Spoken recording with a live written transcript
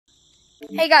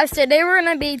Hey guys, today we're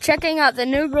going to be checking out the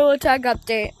new Gorilla Tag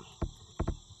update.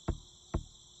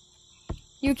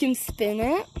 You can spin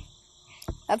it.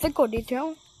 That's a cool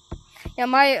detail. Yeah,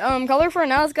 my color for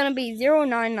now is going to be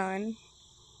 099.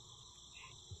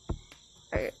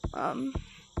 Alright,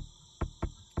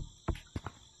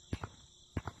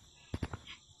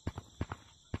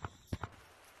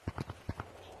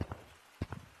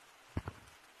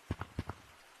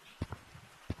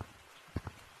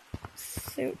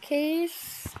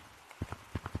 suitcase.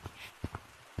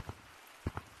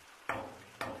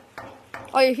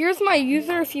 Oh yeah, here's my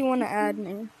user if you want to add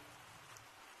me.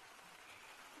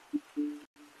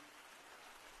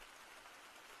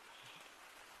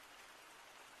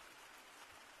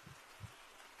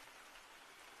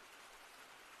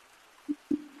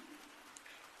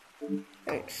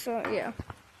 Alright, so yeah.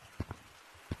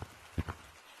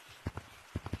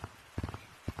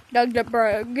 Doug the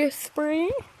Bug spray.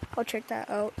 I'll check that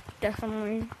out,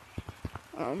 definitely.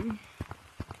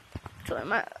 So I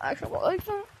might actually like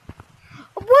that.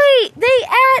 Wait, they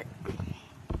add.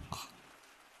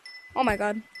 Oh my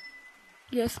god.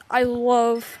 Yes, I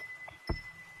love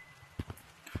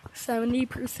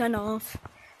 70% off.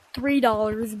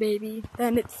 $3, baby.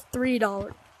 Then it's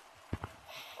 $3.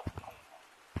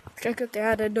 Check out they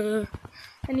added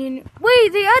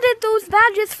wait, they added those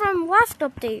badges from last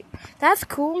update. That's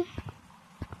cool.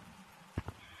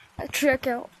 Check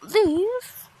out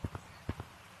these.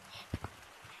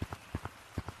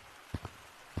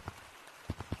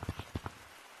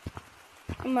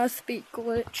 It must be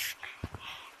glitched.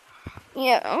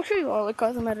 Yeah, I'll show you all the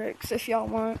cosmetics if y'all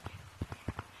want.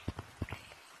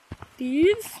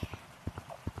 These.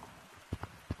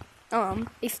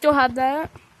 They still have that.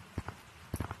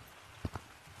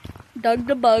 Doug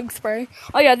the Bug spray.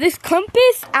 Oh yeah, this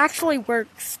compass actually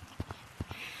works.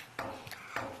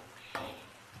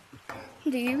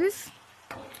 These.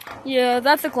 Yeah,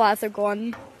 that's a classic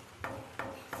one.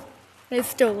 It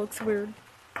still looks weird.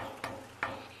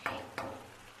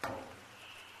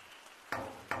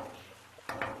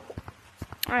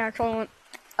 I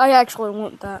actually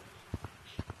want that.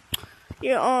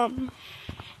 Yeah,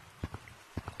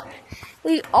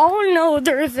 we all know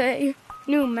there's a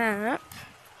new map.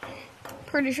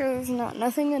 Pretty sure there's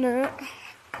nothing in it.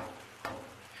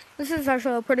 This is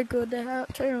actually pretty good to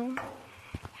have too.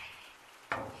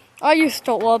 I used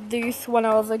to love these when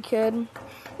I was a kid.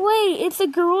 Wait, it's a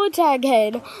Gorilla Tag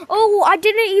head. Oh, I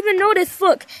didn't even notice.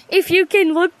 Look, if you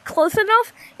can look close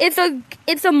enough, it's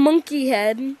a monkey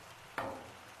head.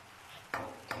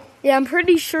 Yeah, I'm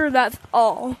pretty sure that's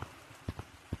all.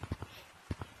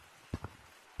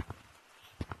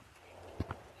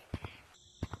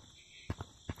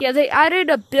 Yeah, they added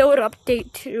a build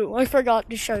update too. I forgot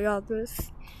to show y'all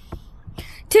this.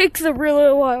 Takes a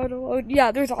really while to load.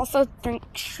 Yeah, there's also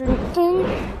shrink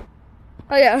thing.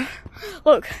 Oh yeah,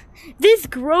 look, this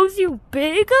grows you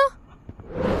big,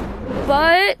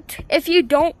 but if you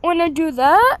don't want to do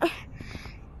that,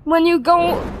 when you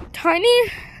go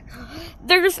tiny,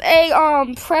 there's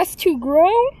a press to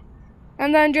grow,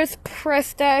 and then just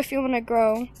press that if you want to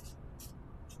grow.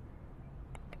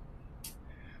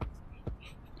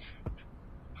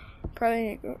 Probably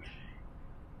need to grow.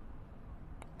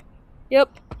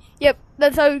 Yep,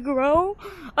 that's how you grow.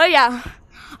 Oh yeah,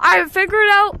 I figured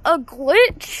out a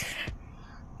glitch.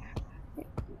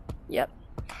 Yep.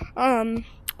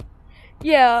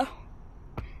 Yeah.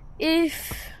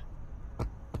 If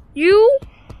you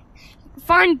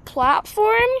find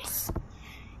platforms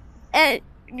and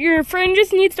your friend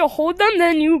just needs to hold them,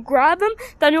 then you grab them,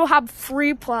 then you'll have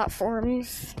free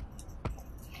platforms.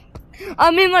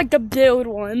 I mean like the build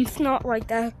ones, not like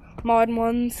the mod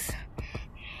ones.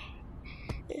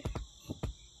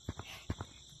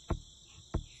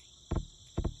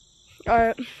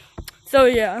 Alright, so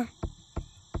yeah.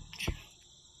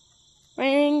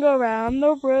 Ring around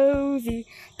the rosy,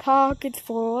 pockets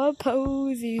full of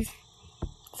posies.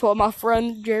 That's what my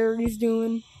friend Jerry's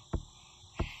doing.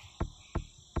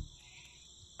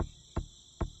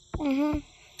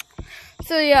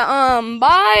 So yeah,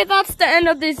 bye. That's the end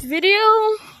of this video.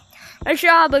 Make sure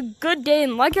you have a good day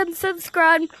and like and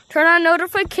subscribe. Turn on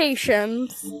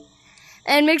notifications.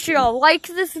 And make sure y'all like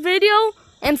this video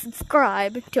and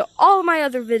subscribe to all my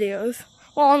other videos.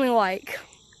 Well, only like.